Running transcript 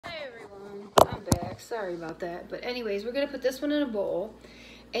Sorry about that. But anyways, we're going to put this one in a bowl.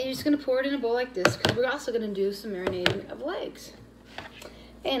 And you're just going to pour it in a bowl like this, because we're also going to do some marinating of legs.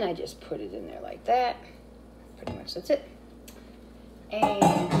 And I just put it in there like that. Pretty much that's it. And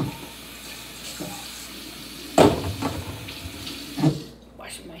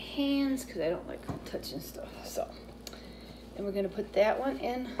wash my hands, because I don't like touching stuff. So, then we're going to put that one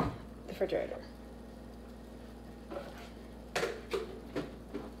in the refrigerator.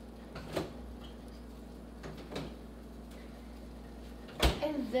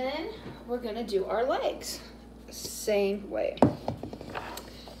 And then we're gonna do our legs, same way.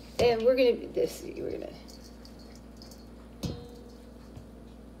 And we're gonna this is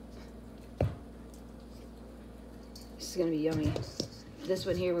gonna be yummy. This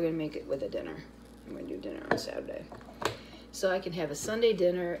one here, we're gonna make it with a dinner. I'm gonna do dinner on Saturday, so I can have a Sunday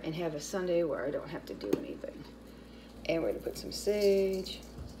dinner and have a Sunday where I don't have to do anything. And we're gonna put some sage.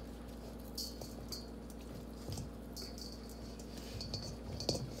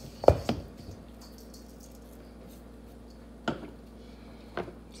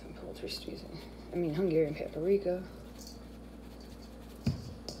 Hungarian paprika.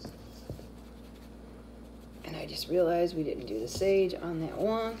 And I just realized we didn't do the sage on that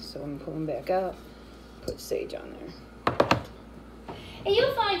one, so I'm gonna pull them back out, put sage on there. And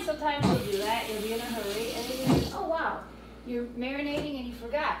you'll find sometimes you'll do that, you'll be in a hurry, and then you're like, oh wow, you're marinating and you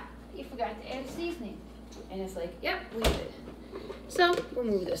forgot to add seasoning. And it's like, yep, we did. So we'll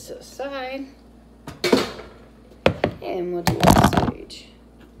move this to the side, and we'll do the sage.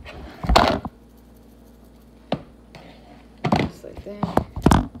 Like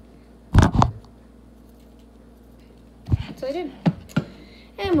that. So I did.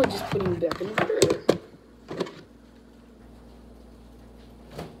 And we'll just put them back in the refrigerator.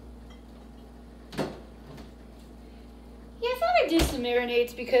 Yeah, I thought I'd do some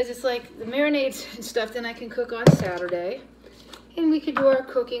marinades, because it's like the marinades and stuff then I can cook on Saturday. And we could do our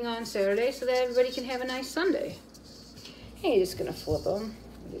cooking on Saturday so that everybody can have a nice Sunday. And you're just gonna flip them.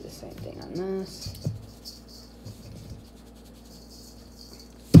 Do the same thing on this.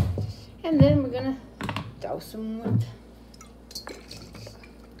 And then we're gonna douse them with,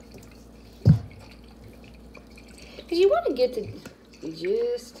 because you want to get to,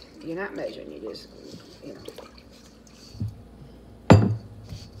 you're not measuring, you just, you know.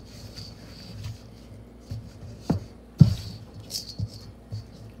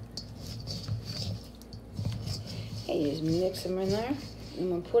 And you just mix them in there. And I'm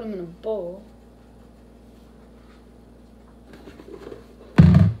gonna put them in a bowl.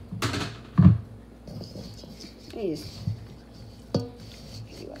 Just do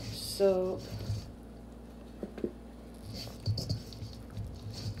like soap.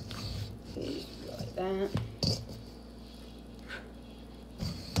 Just go like that.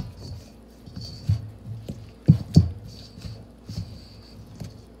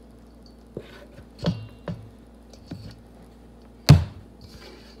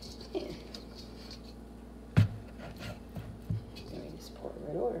 Yeah. Let me just pour it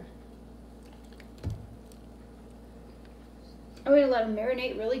right over. I'm going to let them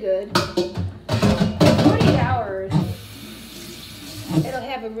marinate really good. 48 hours, it'll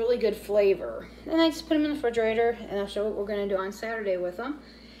have a really good flavor. And I just put them in the refrigerator, and I'll show what we're going to do on Saturday with them.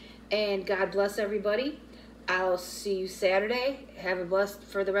 And God bless everybody. I'll see you Saturday. Have a blessed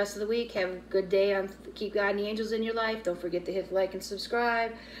for the rest of the week. Have a good day. Keep God and the angels in your life. Don't forget to hit like and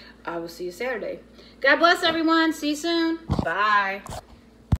subscribe. I will see you Saturday. God bless everyone. See you soon. Bye.